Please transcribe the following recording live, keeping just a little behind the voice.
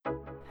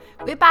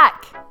We're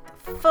back,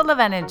 full of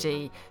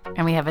energy,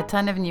 and we have a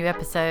ton of new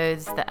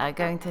episodes that are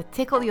going to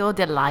tickle your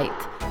delight.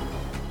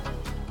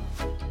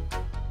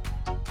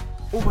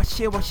 Hva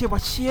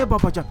skjer,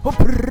 Babajan?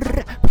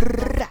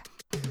 Prrr.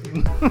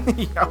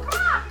 Ja.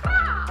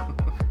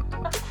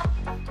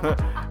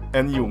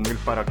 En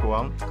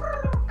jungelparakuan.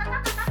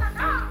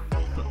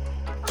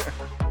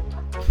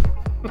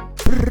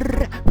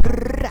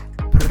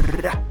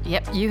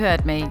 Yep, you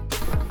heard me.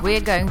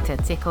 We're going to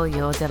tickle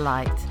your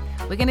delight.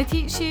 We're going to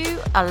teach you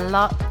a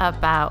lot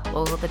about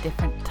all the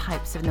different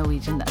types of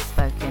Norwegian that are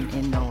spoken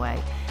in Norway.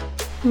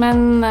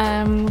 Men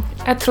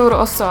jeg tror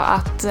også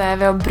at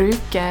ved å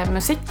bruke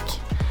musikk,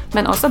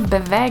 men også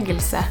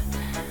bevegelse,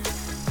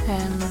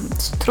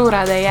 så tror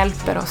jeg det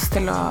hjelper oss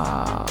til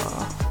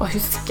å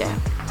huske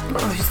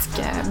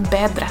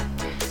bedre.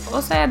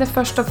 Og så det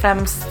først og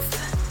fremst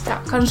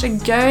kanskje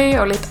gøy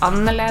og litt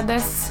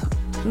annerledes,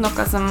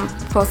 noe som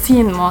på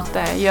sin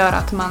måte gjør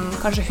at man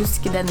kanskje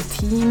husker den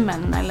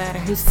timen eller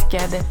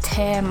husker det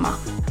tema.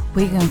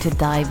 We're going to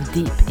dive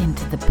deep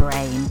into the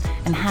brain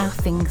and how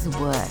things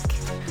work.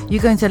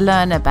 You're going to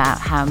learn about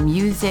how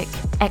music,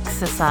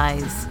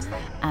 exercise,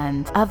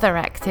 and other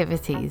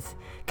activities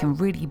can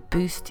really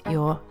boost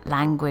your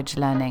language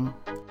learning.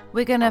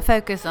 We're going to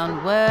focus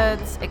on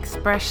words,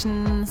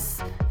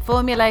 expressions,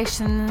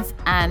 formulations,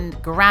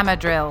 and grammar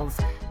drills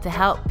to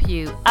help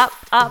you up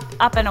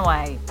and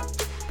away.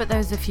 But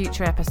those are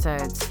future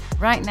episodes.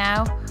 Right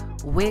now,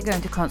 we're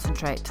going to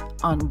concentrate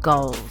on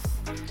goals.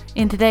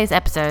 In today's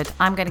episode,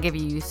 I'm going to give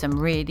you some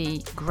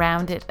really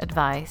grounded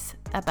advice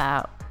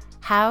about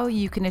how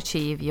you can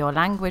achieve your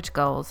language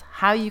goals,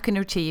 how you can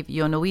achieve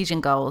your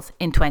Norwegian goals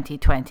in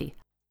 2020.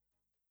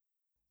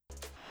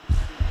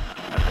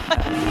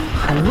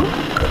 Hallo?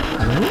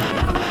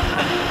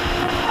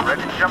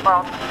 Ready to jump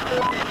out?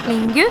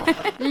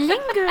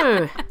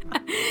 Lingu!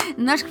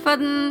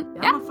 Norskpodden.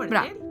 Ja, man får det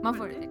bra. til. Man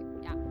får det til.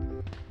 Ja.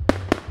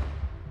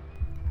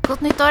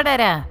 Godt nytt år,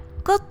 dere!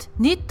 Godt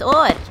nytt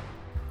år!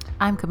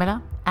 I'm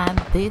Camilla, and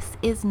this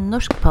is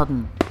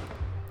Norskpodden.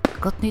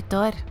 Godt nytt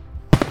år!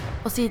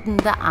 Og siden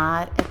det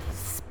et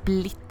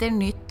splitter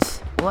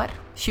nytt år,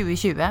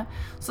 2020,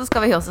 så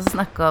skal vi også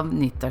snakke om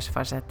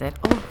nyttårsforsetter.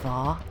 Og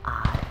hva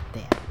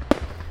det?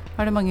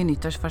 Har du mange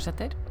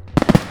nyttårsforsetter?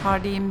 Har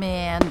de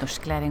med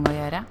norsklæring å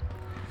gjøre?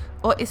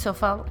 Og i så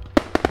fall,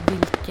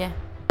 hvilke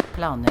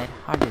planer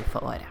har du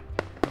for året?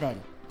 Vel,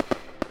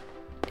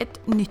 et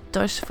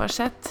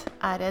nyttårsforsett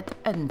et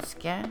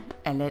ønske,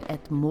 eller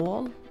et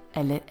mål,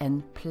 eller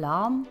en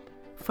plan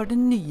for det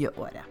nye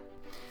året.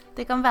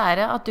 Det kan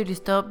være at du har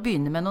lyst til å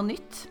begynne med noe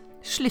nytt,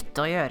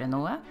 slutte å gjøre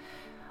noe,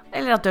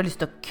 eller at du har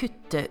lyst til å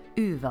kutte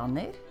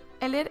uvaner,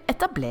 eller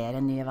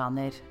etablere nye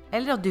vaner,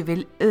 eller at du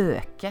vil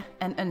øke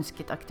en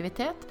ønsket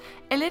aktivitet,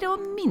 eller å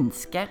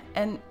minske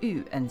en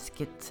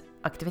uønsket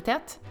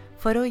aktivitet,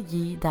 for å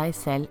gi deg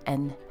selv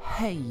en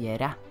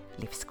høyere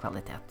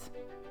livskvalitet.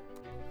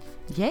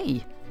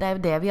 Yay! Det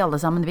jo det vi alle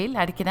sammen vil,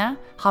 det ikke det?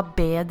 Ha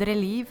bedre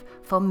liv,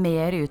 få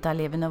mer ut av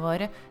livene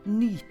våre,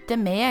 nyte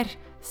mer,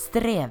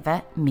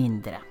 streve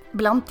mindre.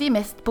 Blant de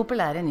mest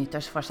populære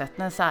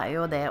nyttårsforsettene så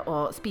jo det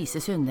å spise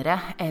sunnere,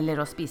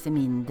 eller å spise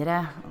mindre,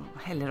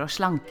 eller å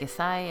slanke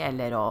seg,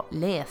 eller å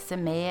lese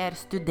mer,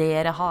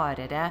 studere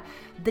hardere,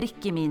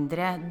 drikke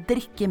mindre,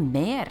 drikke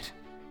mer.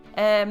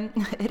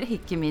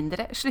 Røyke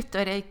mindre, slutte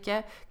å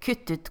røyke,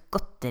 kutte ut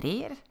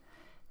godterier,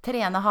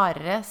 trene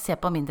hardere, se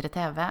på mindre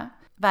TV,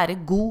 være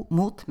god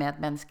mot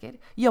medmennesker,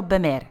 jobbe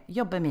mer,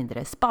 jobbe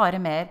mindre, spare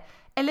mer,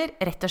 eller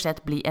rett og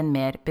slett bli en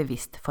mer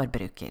bevisst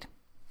forbruker.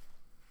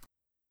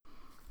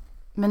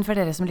 Men for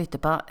dere som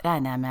lytter på,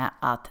 regner jeg med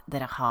at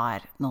dere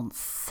har noen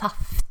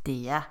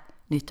saftige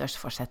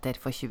nyttårsforsetter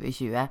for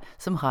 2020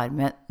 som har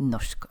med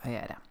norsk å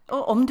gjøre.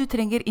 Og om du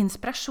trenger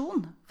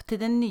inspirasjon til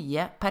det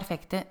nye,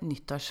 perfekte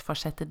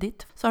nyttårsforsettet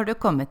ditt, så har du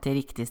kommet til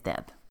riktig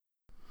sted.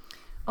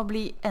 Å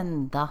bli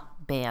enda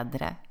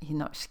bedre i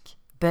norsk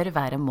bør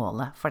være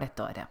målet for dette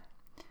året.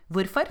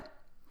 Hvorfor?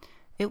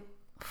 Jo,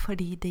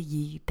 fordi det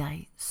gir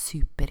deg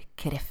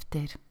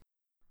superkrefter.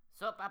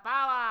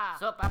 Superpower!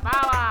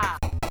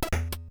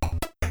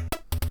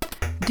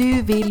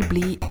 Du vil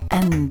bli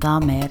enda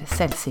mer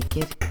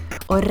selvsikker,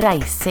 og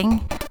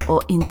reising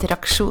og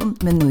interaksjon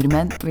med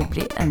nordmenn vil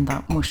bli enda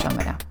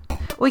morsommere.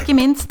 Og ikke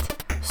minst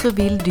så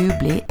vil du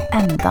bli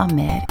enda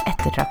mer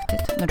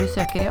ettertraktet når du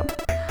søker jobb,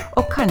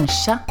 og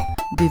kanskje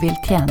du vil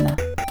tjene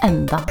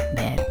enda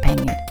mer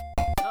penger.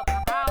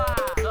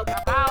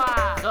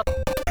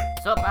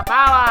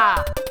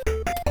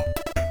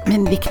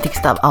 Men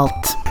viktigst av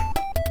alt,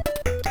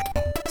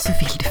 så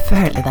vil du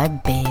føle deg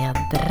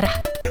bedre.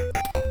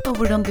 Og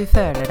hvordan du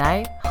føler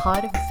deg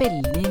har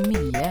veldig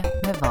mye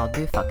med hva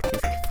du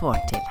faktisk får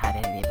til her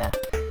i livet.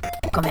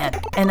 Kom igjen,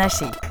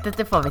 energi,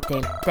 dette får vi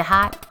til. Det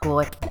her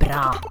går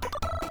bra.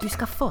 Du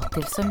skal få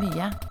til så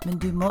mye, men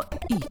du må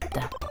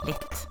yte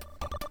litt.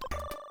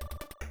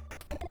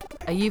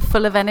 Are you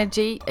full of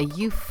energy? Are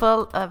you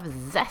full of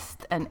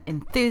zest and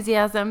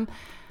enthusiasm?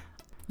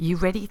 You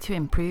ready to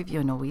improve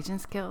your Norwegian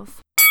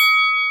skills?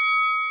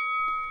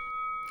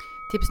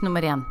 Tips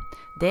nummer 1,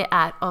 det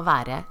å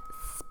være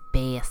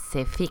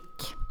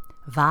spesifikk.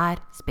 Vær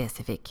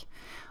spesifikk.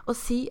 Å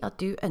si at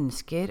du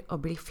ønsker å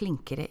bli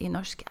flinkere i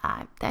norsk,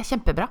 det er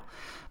kjempebra.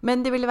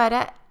 Men det ville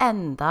være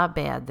enda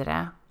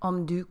bedre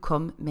om du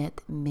kom med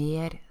et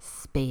mer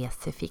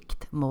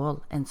spesifikt mål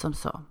enn som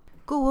så.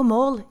 Gode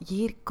mål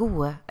gir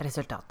gode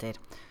resultater.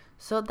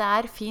 Så det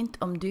er fint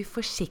om du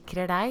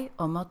forsikrer deg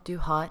om at du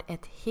har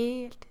et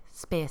helt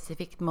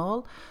spesifikt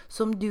mål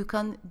som du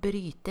kan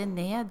bryte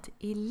ned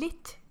i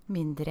litt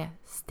mindre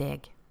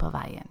steg på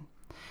veien.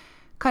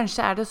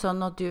 Kanskje er det sånn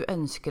at du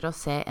ønsker å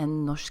se en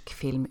norsk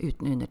film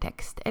uten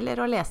undertekst,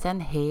 eller å lese en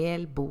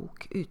hel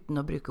bok uten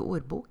å bruke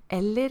ordbok,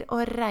 eller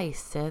å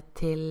reise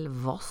til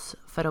Voss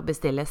for å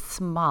bestille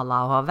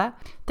smalahove.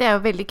 Det er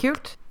jo veldig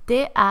kult.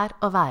 Det er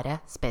å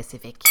være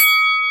spesifikk.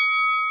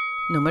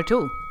 Nummer 2.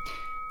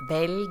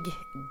 Velg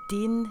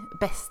din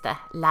beste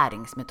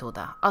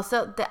læringsmetode.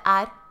 Altså, det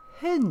er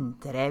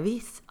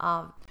hundrevis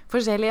av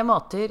forskjellige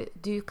måter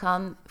du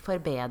kan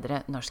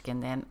forbedre norsken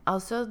din.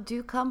 Altså,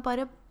 du kan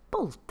bare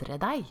boltre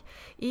deg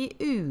i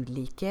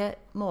ulike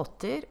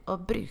måter å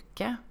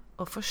bruke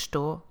og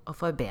forstå og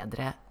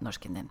forbedre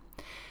norsken din.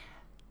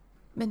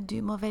 Men du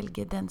må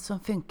velge den som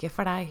funker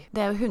for deg.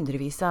 Det er jo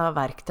hundrevis av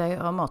verktøy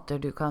og måter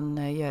du kan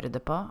gjøre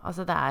det på.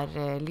 Altså det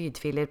er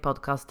lydfiler,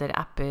 podcaster,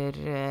 apper,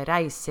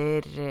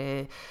 reiser,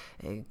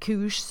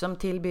 kurs som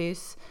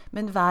tilbys.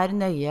 Men vær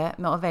nøye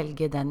med å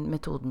velge den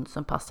metoden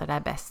som passer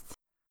deg best.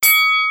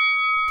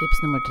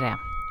 Tips nummer 3.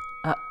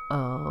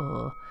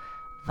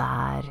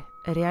 Vær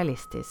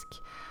realistisk.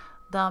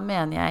 Da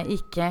mener jeg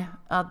ikke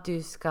at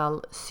du skal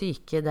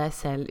psyke deg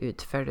selv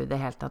ut før du det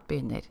helt tatt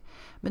begynner.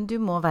 Men du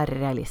må være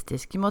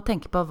realistisk. Du må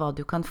tenke på hva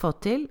du kan få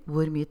til,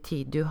 hvor mye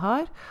tid du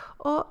har,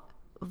 og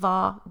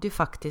hva du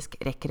faktisk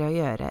rekker å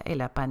gjøre i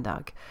løpet av en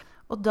dag.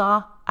 Og da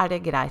er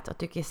det greit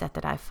at du ikke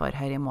setter deg for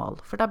høye mål,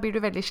 for da blir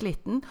du veldig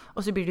sliten,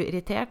 og så blir du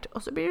irritert,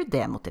 og så blir du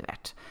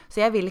demotivert.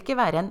 Så jeg vil ikke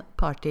være en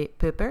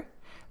partypooper,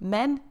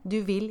 men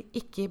du vil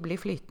ikke bli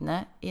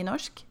flytende i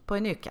norsk på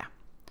en uke.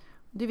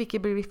 Du vil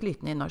ikke bli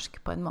flytende i norsk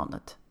på en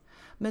måned.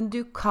 Men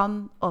du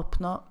kan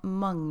oppnå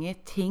mange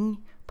ting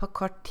på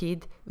kort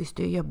tid hvis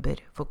du jobber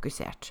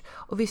fokusert.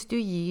 Og hvis du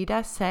gir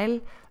deg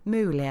selv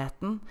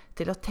muligheten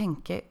til å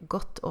tenke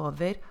godt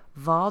over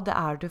hva det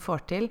er du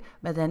får til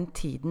med den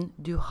tiden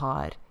du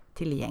har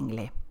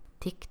tilgjengelig.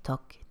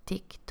 Tikk-tokk,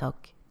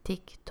 tikk-tokk,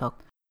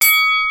 tikk-tokk.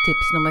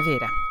 Tips nummer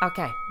 4.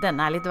 Ok,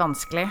 denne er litt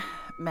vanskelig,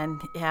 men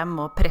jeg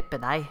må preppe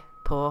deg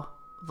på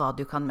hva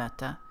du kan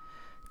møte.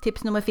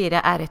 Tips nummer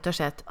 4 er rett og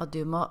slett at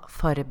du må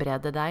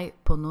forberede deg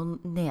på noen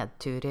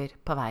nedturer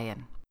på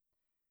veien.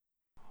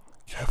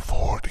 Jeg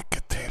får det ikke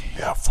til.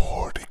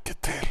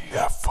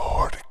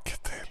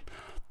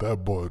 Det er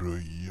bare å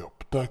gi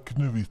opp. Det er ikke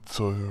noe vits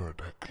å gjøre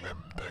det.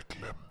 Glem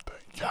det.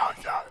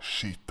 Ja,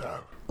 shit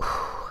out.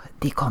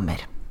 De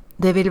kommer.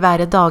 Det vil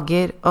være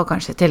dager og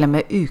kanskje til og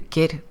med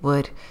uker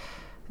hvor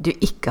du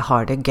ikke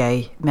har det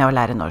gøy med å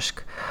lære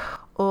norsk.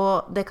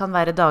 Og det kan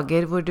være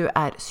dager hvor du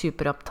er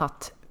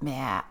superopptatt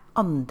med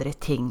andre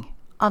ting,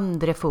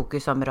 andre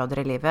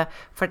fokusområder i livet,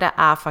 for det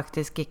er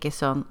faktisk ikke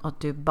sånn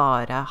at du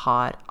bare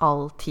har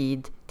all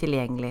tid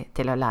tilgjengelig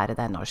til å lære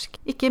deg norsk.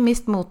 Ikke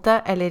mist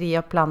motet eller gi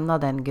opp planen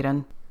av den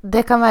grunn.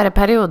 Det kan være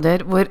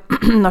perioder hvor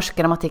norsk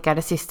grammatikk er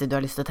det siste du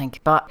har lyst til å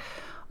tenke på,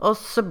 og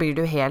så blir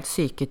du helt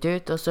syket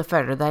ut, og så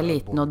føler du deg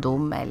liten og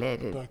dum, eller...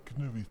 Det er ikke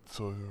noe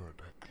vits å gjøre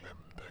det. Glem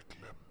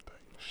det.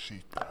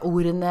 Shit.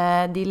 Ordene,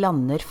 de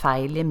lander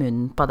feil i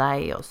munnen på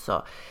deg, og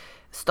så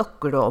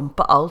stokker du om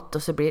på alt,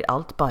 og så blir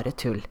alt bare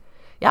tull.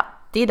 Ja,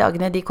 de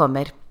dagene de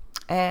kommer.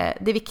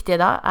 Det viktige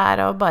da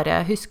er å bare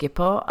huske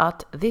på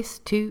at this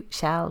too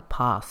shall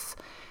pass.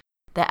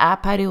 Det er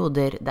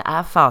perioder, det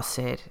er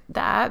faser.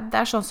 Det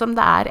er sånn som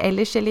det er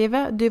ellers i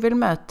livet. Du vil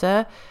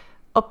møte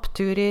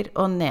oppturer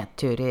og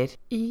nedturer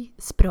i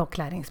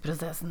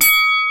språklæringsprosessen.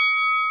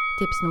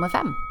 Tips nummer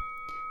 5.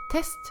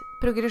 Test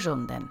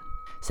progresjonen din.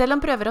 Selv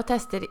om prøver og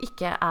tester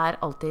ikke er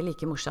alltid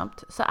like morsomt,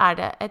 så er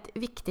det et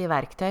viktig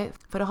verktøy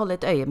for å holde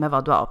et øye med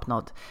hva du har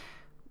oppnådd.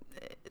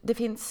 Det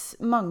finnes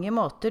mange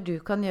måter du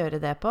kan gjøre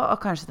det på,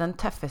 og kanskje den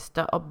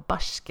tøffeste og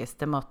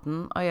barskeste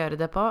måten å gjøre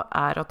det på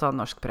er å ta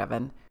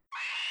norskprøven.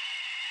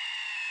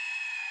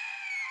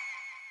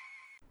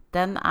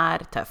 Den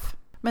er tøff,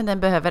 men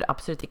den behøver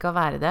absolutt ikke å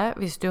være det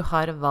hvis du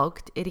har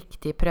valgt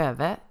riktig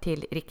prøve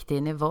til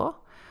riktig nivå,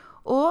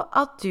 og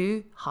at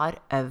du har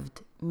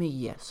øvd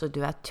mye så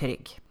du er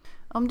trygg.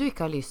 Om du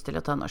ikke har lyst til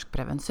å ta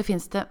norskprøven, så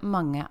finnes det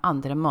mange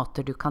andre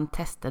måter du kan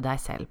teste deg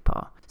selv på.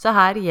 Så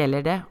her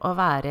gjelder det å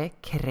være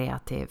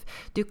kreativ.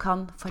 Du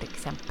kan for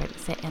eksempel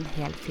se en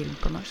hel film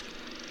på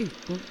norsk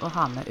uten å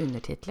ha med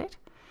undertitler.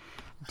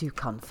 Du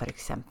kan for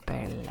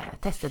eksempel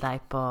teste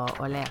deg på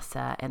å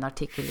lese en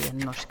artikkel i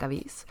en norsk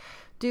avis.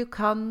 Du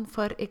kan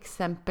for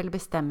eksempel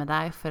bestemme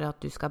deg for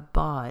at du skal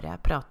bare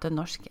prate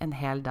norsk en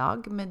hel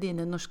dag med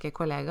dine norske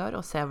kollegaer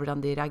og se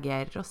hvordan de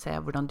reagerer og se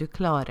hvordan du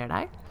klarer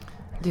deg.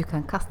 Du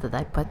kan kaste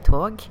deg på et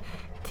tog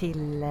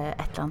til et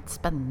eller annet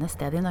spennende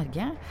sted i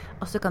Norge,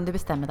 og så kan du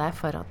bestemme deg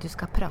for at du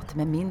skal prate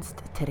med minst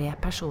 3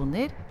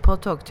 personer på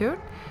togturen,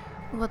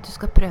 Og at du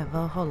skal prøve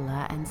å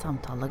holde en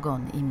samtale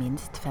gående i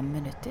minst 5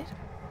 minutter.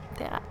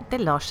 Det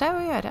lar seg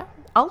jo gjøre.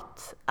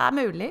 Alt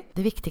mulig.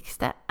 Det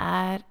viktigste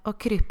å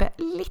krype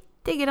litt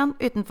grann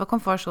utenfor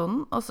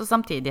komfortzonen, og så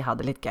samtidig ha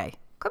det litt gøy.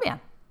 Kom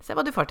igjen, se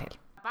hva du får til.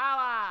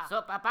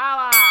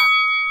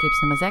 Tips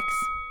nummer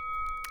 6.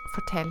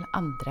 Fortell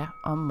andre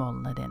om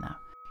målene dine.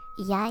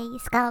 Jeg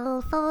skal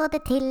få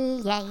det til,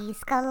 jeg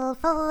skal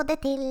få det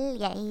til,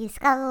 jeg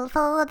skal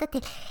få det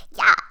til.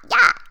 Ja,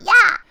 ja,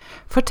 ja!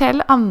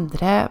 Fortell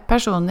andre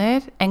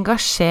personer,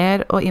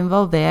 engasjer og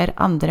involver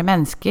andre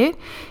mennesker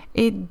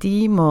i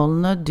de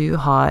målene du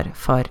har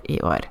for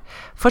i år.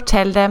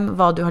 Fortell dem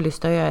hva du har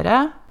lyst til å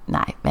gjøre.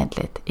 Nei, vent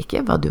litt.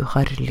 Ikke hva du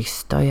har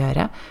lyst til å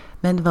gjøre,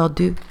 men hva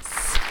du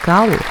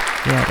skal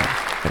gjøre.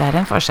 For det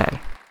en forskjell.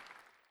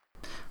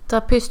 Da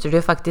puster du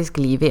faktisk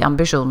liv i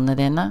ambisjonene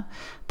dine.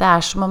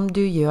 Det som om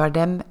du gjør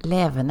dem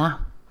levende.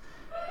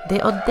 Det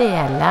å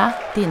dele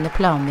dine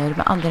planer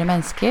med andre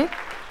mennesker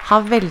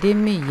har veldig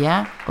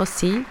mye å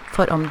si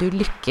for om du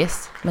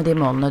lykkes med de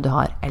målene du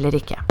har eller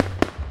ikke.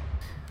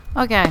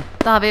 Ok,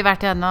 da har vi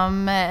vært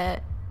gjennom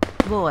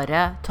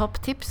våre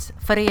topptips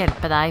for å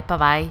hjelpe deg på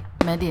vei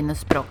med dine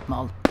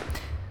språkmål.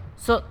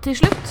 Så til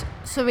slutt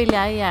så vil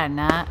jeg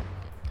gjerne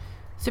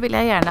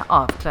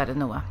avklare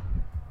noe.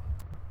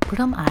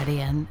 Hvordan det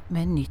igjen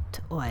med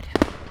nytt år?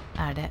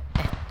 Det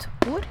ett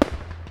ord?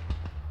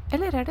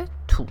 Eller det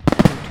 2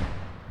 ord?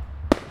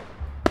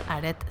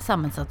 Det et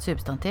sammensatt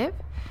substantiv?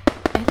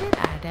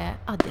 Eller det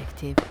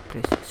adjektiv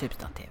pluss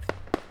substantiv?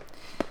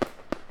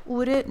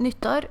 Ordet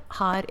nyttår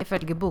har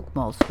ifølge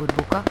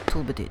bokmålsordboka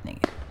 2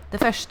 betydninger. Det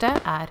første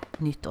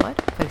nyttår,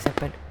 for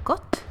eksempel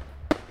godt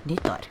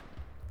nyttår.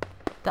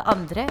 Det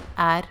andre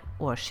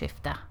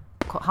årsskifte.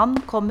 Han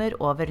kommer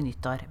over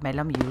nyttår,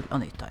 mellom jul og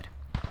nyttår.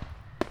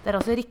 Det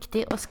altså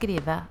riktig å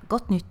skrive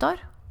godt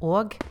nyttår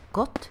og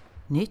godt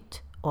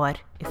nytt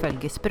år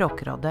ifølge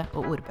Språkrådet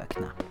og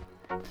ordbøkene.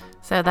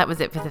 So that was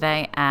it for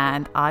today,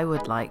 and I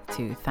would like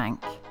to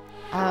thank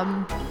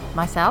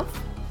myself.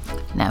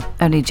 No,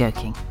 only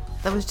joking.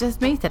 That was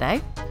just me today,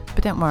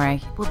 but don't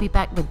worry, we'll be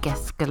back with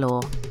guests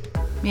galore.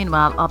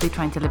 Meanwhile, I'll be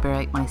trying to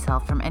liberate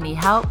myself from any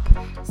help,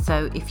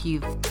 so if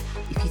you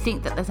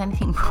think that there's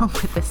anything wrong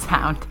with the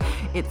sound,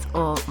 it's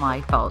all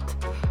my fault.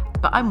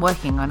 But I'm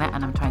working on it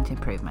and I'm trying to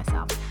improve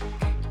myself.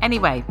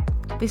 Anyway,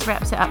 this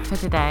wraps it up for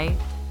today.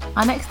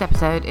 Our next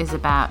episode is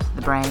about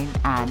the brain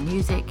and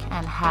music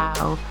and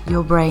how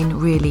your brain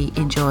really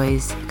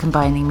enjoys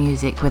combining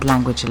music with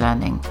language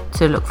learning.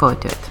 So look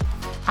forward to it.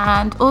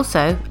 And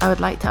also, I would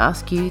like to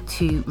ask you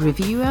to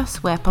review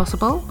us where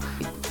possible.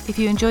 If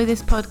you enjoy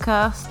this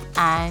podcast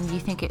and you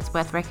think it's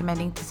worth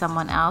recommending to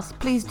someone else,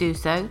 please do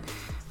so.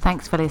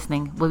 Thanks for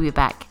listening. We'll be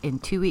back in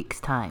 2 weeks'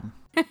 time.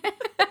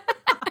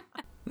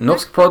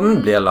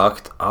 Norskpodden blir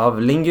lagt av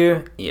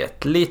Lingu i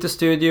et lite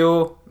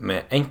studio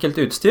med enkelt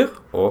utstyr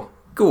og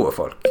gode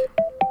folk.